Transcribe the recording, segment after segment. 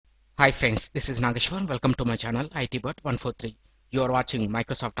Hi friends, this is Nageshwar. Welcome to my channel ITBot143. You are watching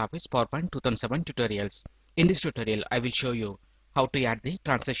Microsoft Office PowerPoint 2007 tutorials. In this tutorial, I will show you how to add the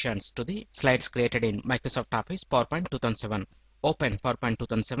transitions to the slides created in Microsoft Office PowerPoint 2007. Open PowerPoint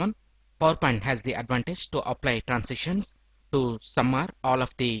 2007. PowerPoint has the advantage to apply transitions to some or all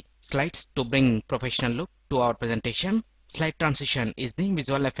of the slides to bring professional look to our presentation. Slide transition is the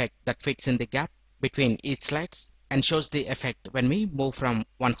visual effect that fits in the gap between each slides and shows the effect when we move from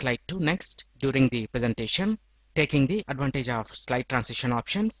one slide to next during the presentation. Taking the advantage of slide transition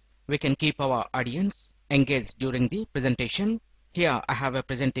options, we can keep our audience engaged during the presentation. Here I have a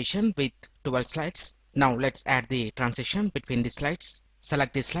presentation with 12 slides. Now let's add the transition between the slides.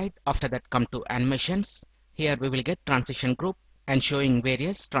 Select the slide, after that come to animations. Here we will get transition group and showing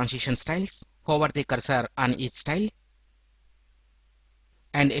various transition styles. Hover the cursor on each style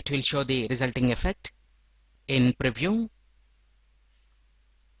and it will show the resulting effect in preview.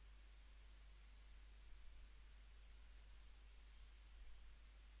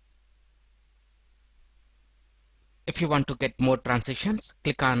 If you want to get more transitions,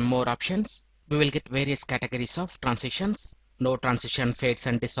 click on more options. We will get various categories of transitions. No transition, fades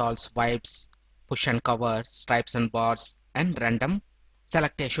and dissolves, vibes, push and cover, stripes and bars, and random.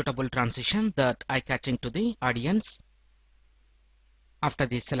 Select a suitable transition that eye-catching to the audience. After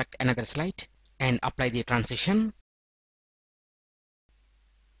this, select another slide and apply the transition.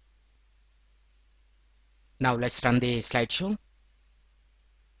 Now let's run the slideshow.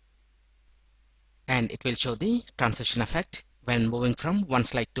 And it will show the transition effect when moving from one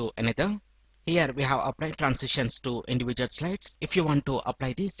slide to another. Here we have applied transitions to individual slides. If you want to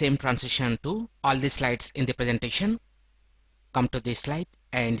apply the same transition to all the slides in the presentation, come to this slide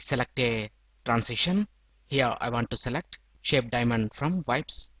and select a transition. Here I want to select shape diamond from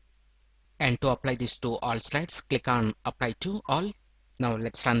Vibes. And to apply this to all slides, click on apply to all. Now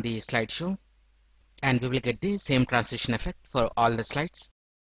let's run the slideshow and we will get the same transition effect for all the slides.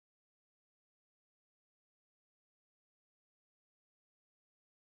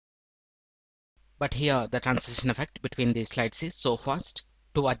 But here the transition effect between the slides is so fast.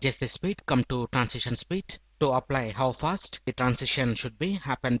 To adjust the speed, come to transition speed. To apply how fast the transition should be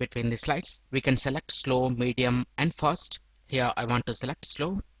happen between the slides, we can select slow, medium and fast. Here I want to select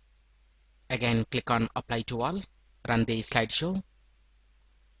slow. Again click on apply to all, run the slideshow.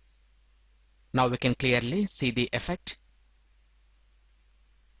 Now we can clearly see the effect.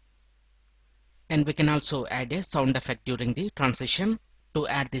 And we can also add a sound effect during the transition. To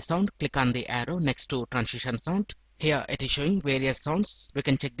add the sound, click on the arrow next to transition sound. Here it is showing various sounds. We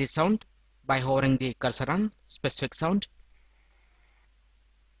can check the sound by hovering the cursor on specific sound.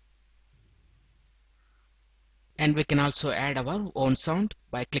 And we can also add our own sound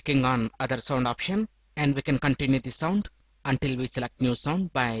by clicking on other sound option. And we can continue the sound until we select new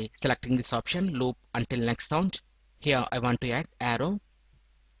sound by selecting this option, loop until next sound. Here I want to add arrow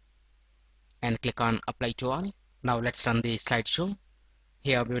and click on apply to all. Now let's run the slideshow.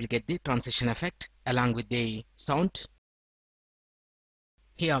 Here we will get the transition effect along with the sound.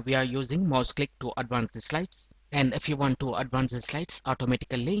 Here we are using mouse click to advance the slides. And if you want to advance the slides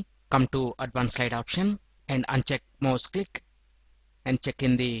automatically, come to advanced slide option and uncheck mouse click and check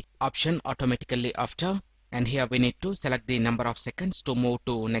in the option automatically after. And here we need to select the number of seconds to move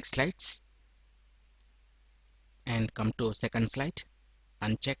to next slides. And come to second slide,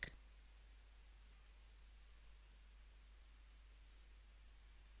 uncheck.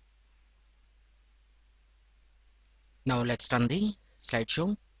 Now let's run the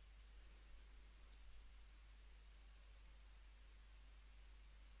slideshow.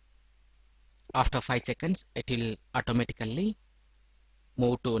 After 5 seconds, it will automatically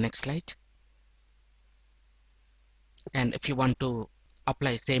move to next slide. And if you want to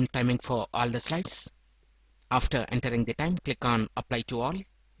apply same timing for all the slides, after entering the time, click on apply to all,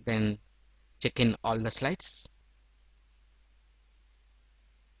 then check in all the slides.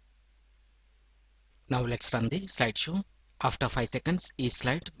 Now let's run the slideshow. After 5 seconds, each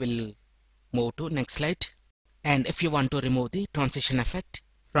slide will move to next slide. And if you want to remove the transition effect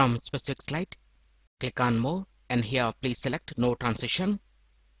from specific slide, click on more and here please select no transition.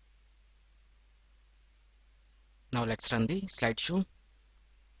 Now let's run the slideshow.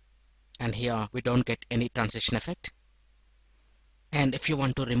 And here we don't get any transition effect. And if you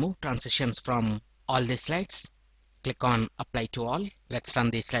want to remove transitions from all the slides, click on apply to all. Let's run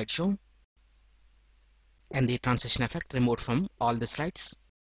the slideshow. And the transition effect removed from all the slides.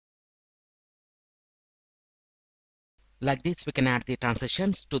 Like this, we can add the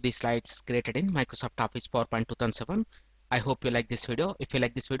transitions to the slides created in Microsoft Office PowerPoint 2007. I hope you like this video. If you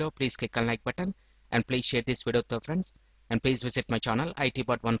like this video, please click on like button and please share this video with your friends. And please visit my channel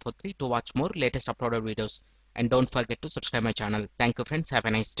ITbot143 to watch more latest uploaded videos. And don't forget to subscribe my channel. Thank you friends. Have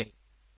a nice day.